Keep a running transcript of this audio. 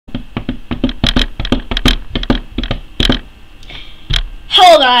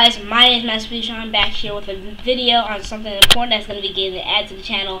guys, my name is Master Speech. I'm back here with a video on something important that's going to be getting an add to the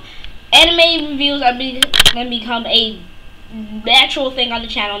channel. Anime reviews are going to become a natural thing on the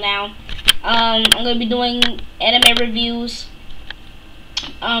channel now. I'm going to be doing anime reviews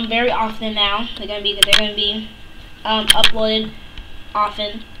very often now. They're going to be uploaded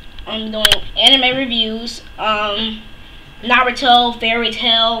often. I'm doing anime reviews, Naruto, Fairy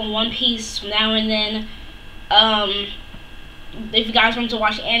Tail, One Piece now and then. If you guys want to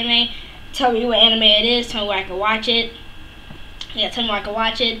watch anime, tell me what anime it is, tell me where I can watch it. Yeah, tell me where I can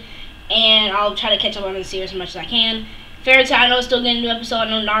watch it, and I'll try to catch up on the series as much as I can. Fairy Tail, I know it's still getting a new episode. I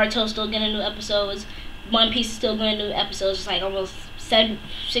know Naruto is still getting new episodes. One Piece is still getting new episodes. It's like almost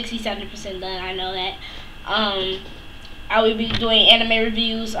 60-70% done. I know that. I will be doing anime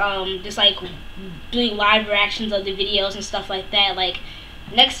reviews, just like doing live reactions of the videos and stuff like that. Like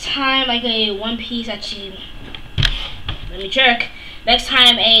next time, like a One Piece, actually, let me check. Next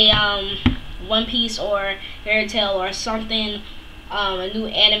time a One Piece or Fairy Tail or something, a new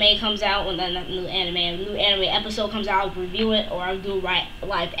anime comes out, well, not new anime, a new anime episode comes out, I'll review it, or I'll do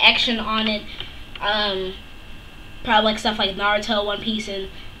live action on it. Probably like stuff like Naruto, One Piece, and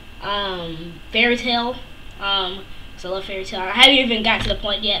Fairy Tail. So I love Fairy Tail. I haven't even got to the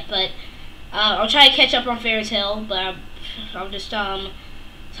point yet, but I'll try to catch up on Fairy Tail, but I'll just try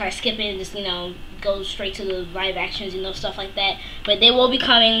to skip it and just, go straight to the live actions, stuff like that. But they will be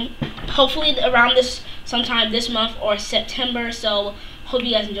coming, hopefully around sometime this month or September. So hope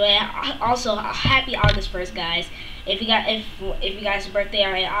you guys enjoy it. Also, happy August 1st, guys. If you guys' birthday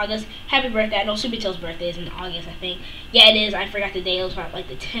are in August, happy birthday. I know Super Tail's birthday is in August, I think. Yeah, it is. I forgot the day. It was probably like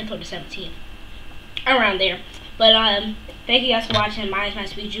the 10th or the 17th, around there. But thank you guys for watching. My name is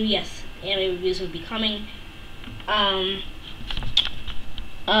Master Speech. Yes, anime reviews will be coming.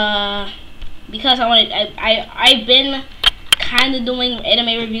 Because I've been kind of doing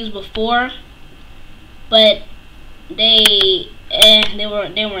anime reviews before, but they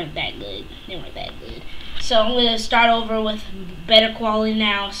weren't that good. They weren't that good. So I'm gonna start over with better quality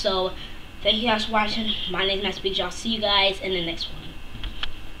now. So thank you guys for watching. My name is Master Speech. I'll see you guys in the next one.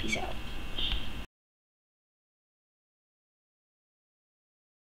 Peace out.